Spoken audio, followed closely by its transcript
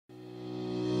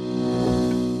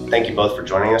Thank you both for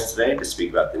joining us today to speak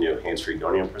about the new Hands-Free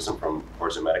Gonio Prism from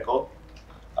Corza Medical.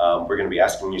 We're going to be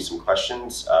asking you some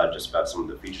questions just about some of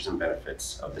the features and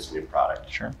benefits of this new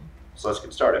product. Sure. So let's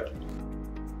get started.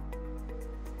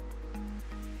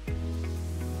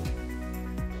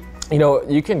 You know,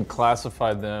 you can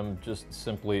classify them just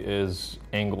simply as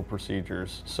angle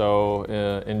procedures. So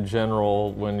in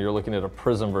general, when you're looking at a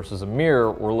prism versus a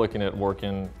mirror, we're looking at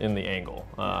working in the angle.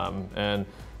 And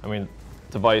I mean,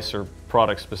 device or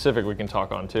product specific we can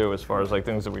talk on too, as far as like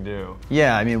things that we do.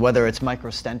 Yeah, I mean, whether it's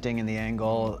microstenting in the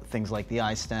angle, things like the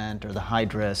eye stent or the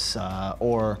hydrus,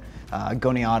 or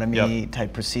goniotomy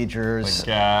type procedures. Like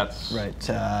GATs.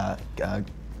 Right.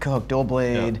 Cook dual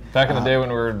blade. Yeah. Back in the day when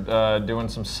we were doing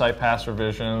some sight pass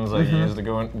revisions, I used the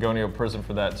Gonio Prism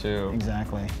for that too.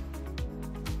 Exactly.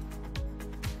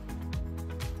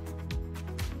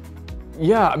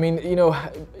 Yeah, I mean, you know,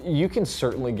 you can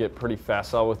certainly get pretty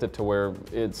facile with it to where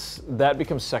that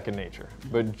becomes second nature.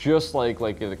 But just like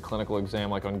at a clinical exam,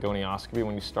 like on gonioscopy,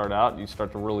 when you start out, you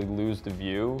start to really lose the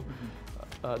view.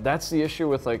 That's the issue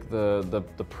with like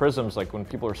the prisms. Like when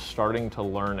people are starting to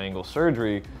learn angle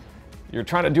surgery, you're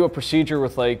trying to do a procedure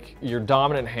with like your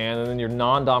dominant hand, and then your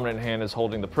non-dominant hand is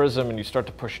holding the prism, and you start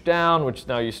to push down, which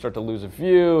now you start to lose a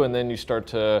view, and then you start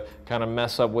to kind of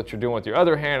mess up what you're doing with your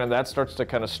other hand, and that starts to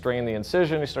kind of strain the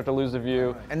incision, you start to lose the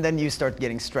view. And then you start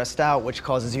getting stressed out, which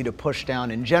causes you to push down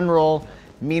in general.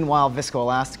 Meanwhile,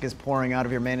 viscoelastic is pouring out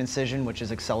of your main incision, which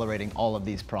is accelerating all of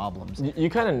these problems. You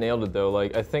kind of nailed it though.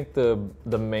 Like, I think the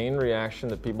main reaction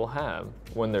that people have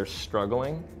when they're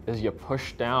struggling is you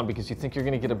push down because you think you're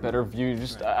gonna get a better view. You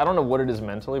just, I don't know what it is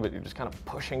mentally, but you're just kind of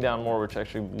pushing down more, which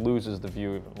actually loses the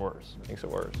view even worse, makes it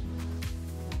worse.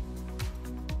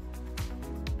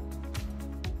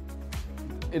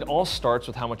 It all starts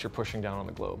with how much you're pushing down on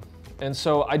the globe. And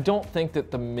so I don't think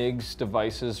that the MIGS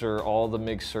devices or all the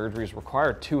MIGS surgeries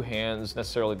require two hands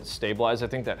necessarily to stabilize. I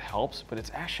think that helps, but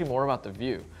it's actually more about the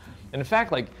view. And in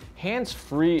fact, like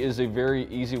hands-free is a very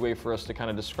easy way for us to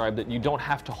kind of describe that you don't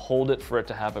have to hold it for it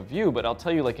to have a view, but I'll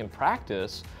tell you, like in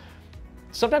practice,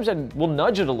 sometimes I will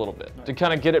nudge it a little bit to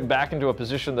kind of get it back into a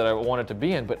position that I want it to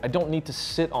be in, but I don't need to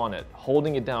sit on it,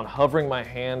 holding it down, hovering my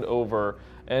hand over.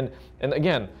 And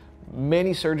again,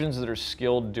 many surgeons that are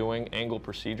skilled doing angle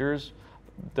procedures,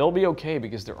 they'll be okay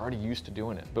because they're already used to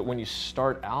doing it. But when you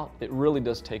start out, it really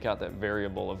does take out that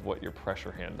variable of what your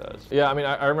pressure hand does. Yeah, I mean,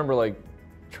 I remember like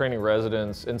training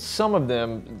residents, and some of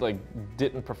them like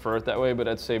didn't prefer it that way, but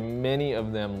I'd say many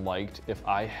of them liked if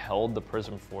I held the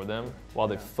prism for them while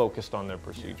they focused on their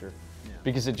procedure,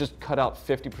 because it just cut out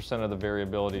 50% of the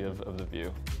variability of the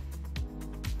view.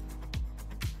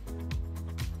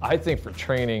 I think for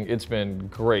training, it's been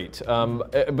great.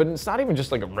 But it's not even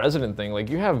just like a resident thing. Like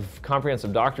you have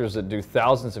comprehensive doctors that do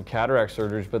thousands of cataract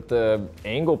surgeries, but the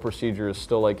angle procedure is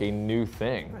still like a new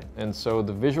thing. Right. And so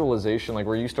the visualization, like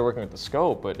we're used to working with the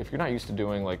scope, but if you're not used to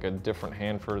doing like a different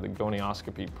hand for the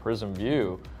gonioscopy prism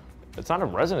view, it's not a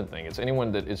resident thing. It's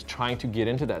anyone that is trying to get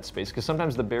into that space, because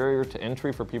sometimes the barrier to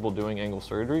entry for people doing angle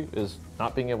surgery is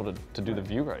not being able to do the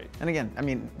view right. And again, I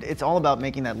mean, it's all about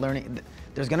making that learning.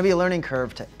 There's going to be a learning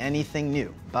curve to anything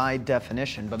new by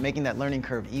definition, but making that learning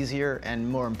curve easier and,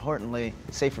 more importantly,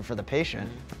 safer for the patient,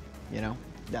 you know,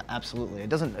 absolutely. It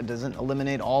doesn't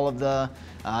eliminate all of the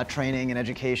training and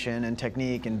education and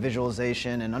technique and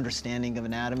visualization and understanding of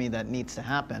anatomy that needs to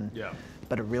happen. Yeah.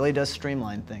 But it really does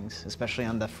streamline things, especially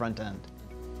on the front end.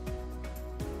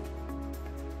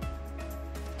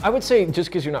 I would say just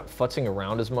because you're not futzing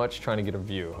around as much trying to get a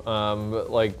view.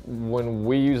 Like when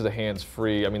we use the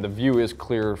hands-free, I mean, the view is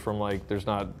clear from like, there's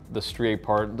not the striate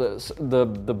part.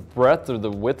 The breadth or the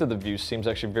width of the view seems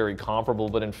actually very comparable,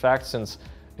 but in fact, since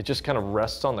it just kind of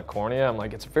rests on the cornea, I'm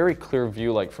like, it's a very clear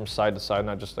view, like from side to side,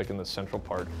 not just like in the central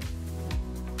part.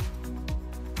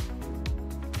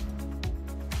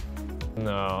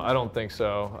 No, I don't think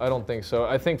so. I don't think so.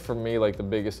 I think for me, like the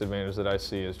biggest advantage that I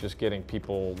see is just getting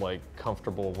people like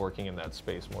comfortable working in that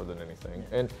space more than anything.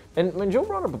 And Manjool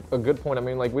brought up a good point. I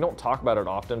mean, like we don't talk about it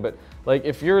often, but like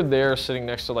if you're there sitting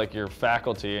next to like your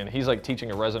faculty and he's like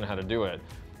teaching a resident how to do it,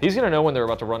 he's gonna know when they're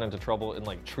about to run into trouble and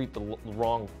like treat the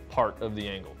wrong part of the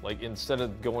angle. Like instead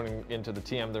of going into the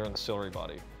TM, they're in the ciliary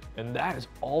body. And that is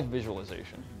all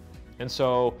visualization. And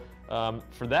so,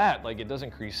 for that, like it does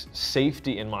increase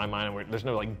safety in my mind. Where there's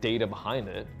no like data behind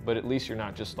it, but at least you're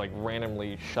not just like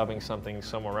randomly shoving something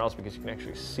somewhere else, because you can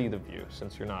actually see the view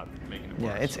since you're not making it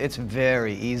worse. Yeah, it's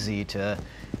very easy to,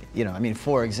 you know, I mean,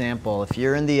 for example, if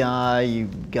you're in the eye, you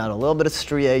got a little bit of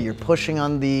striae, you're pushing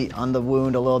on the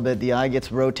wound a little bit, the eye gets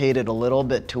rotated a little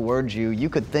bit towards you, you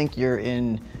could think you're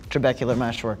in trabecular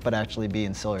meshwork, but actually be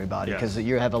in ciliary body, because Yes.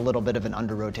 you have a little bit of an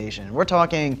under rotation. We're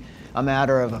talking a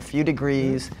matter of a few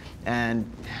degrees and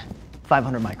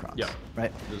 500 microns, Yeah.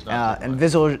 right? Does not take And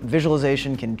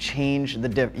visualization can change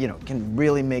can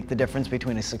really make the difference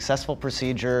between a successful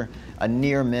procedure, a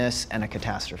near miss, and a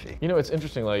catastrophe. You know, it's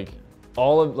interesting, like,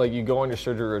 all of, like, you go on your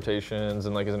surgery rotations,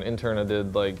 and like as an intern I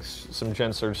did like some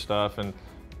gen surg stuff, and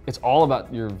it's all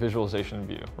about your visualization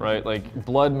view, right? Like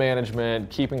blood management,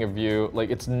 keeping a view, like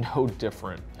it's no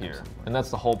different here. And that's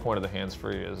the whole point of the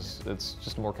hands-free, is it's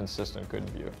just a more consistent, good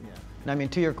view. Yeah. And I mean,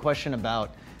 to your question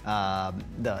about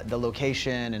the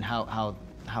location and how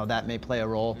that may play a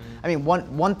role. I mean,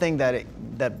 one thing that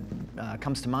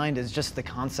comes to mind is just the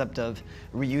concept of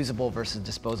reusable versus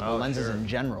disposable lenses in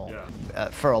general. Yeah.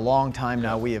 For a long time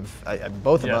now, we have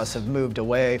both of Yes. us have moved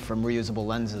away from reusable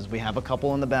lenses. We have a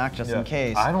couple in the back just in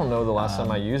case. I don't know the last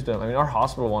time I used them. I mean, our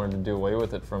hospital wanted to do away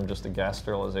with it from just the gas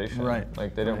sterilization. Right.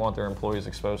 Like they didn't want their employees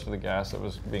exposed to the gas that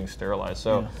was being sterilized.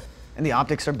 So. Yeah. And the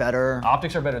optics are better.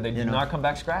 Optics are better. They do not come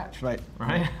back scratched. Right.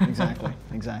 Right. Exactly.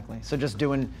 Exactly. So just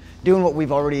doing what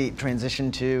we've already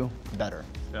transitioned to better.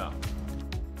 Yeah.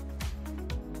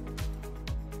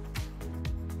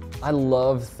 I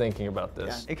love thinking about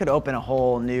this. It could open a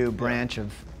whole new branch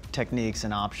of techniques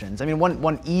and options. I mean,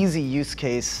 one easy use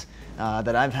case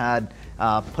that I've had,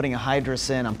 putting a hydrus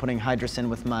in. I'm putting hydrus in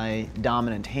with my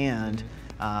dominant hand.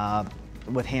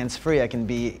 With hands-free, I can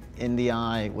be in the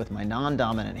eye with my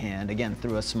non-dominant hand, again,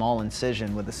 through a small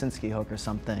incision with a Sinskey hook or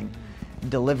something.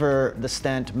 Deliver the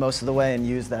stent most of the way and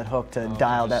use that hook to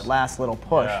dial that last little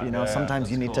push. Yeah, you know, yeah, sometimes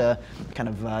you that's need cool. to kind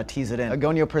of tease it in. A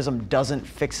gonio prism doesn't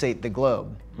fixate the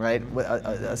globe, right? With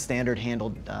a standard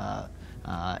handled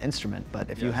instrument. But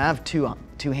if you have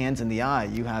two hands in the eye,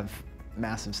 you have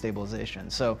massive stabilization.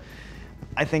 So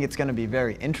I think it's going to be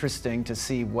very interesting to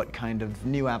see what kind of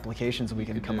new applications we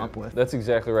can come up with. That's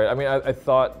exactly right. I mean, I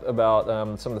thought about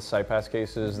some of the SIPAS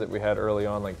cases that we had early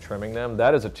on, like trimming them.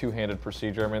 That is a two-handed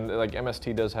procedure. I mean, like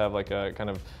MST does have like a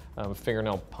kind of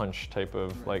fingernail punch type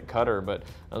of like cutter, but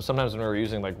sometimes when we were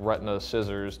using like retina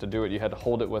scissors to do it, you had to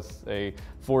hold it with a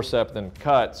forceps then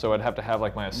cut, so I'd have to have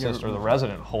like my assist or the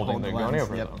resident holding the gonio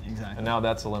prism. Yep, exactly. And now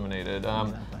that's eliminated.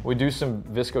 Exactly. We do some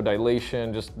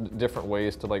viscodilation, just different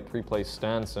ways to like pre-place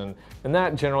stents, and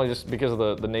that generally just because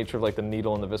of the nature of like the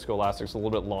needle and the viscoelastic is a little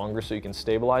bit longer, so you can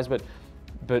stabilize.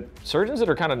 But surgeons that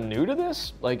are kind of new to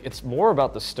this, like it's more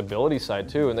about the stability side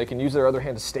too, and they can use their other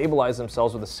hand to stabilize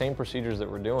themselves with the same procedures that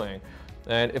we're doing.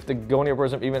 And if the gonio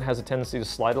prism even has a tendency to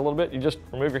slide a little bit, you just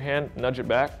remove your hand, nudge it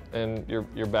back, and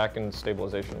you're back in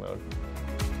stabilization mode.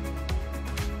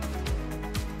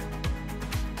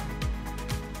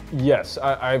 Yes,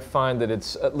 I find that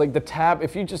it's like the tab,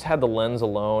 if you just had the lens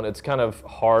alone, it's kind of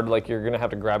hard, like you're gonna have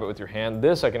to grab it with your hand.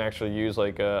 This I can actually use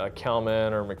like a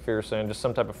Kelman or McPherson, just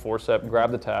some type of forceps,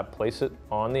 grab the tab, place it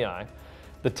on the eye.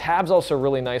 The tab's also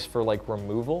really nice for like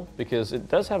removal because it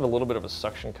does have a little bit of a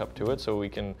suction cup to it, so we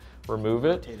can remove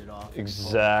it. Rotate it off.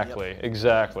 Exactly,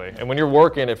 exactly. And when you're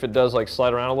working, if it does like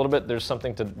slide around a little bit, there's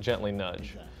something to gently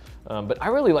nudge. But I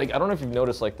really like, I don't know if you've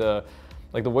noticed like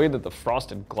the way that the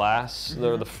frosted glass,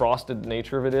 the frosted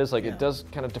nature of it is, like it does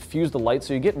kind of diffuse the light,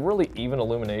 so you get really even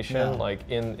illumination, like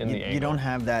in the angle. You don't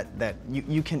have that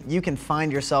you can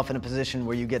find yourself in a position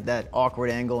where you get that awkward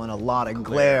angle and a lot of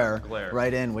glare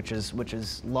right in, which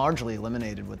is largely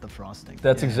eliminated with the frosting.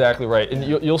 That's exactly right. And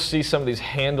you'll see some of these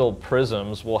handled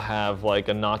prisms will have like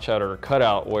a notch out or a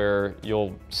cutout where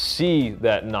you'll see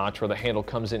that notch where the handle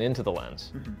comes into the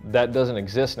lens. That doesn't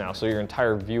exist now, so your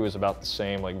entire view is about the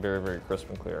same, like very, very crisp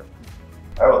and clear.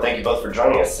 All right, well, thank you both for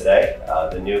joining us today.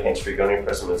 The new Hands-Free Gonio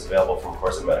Prism is available from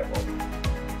Corza Medical.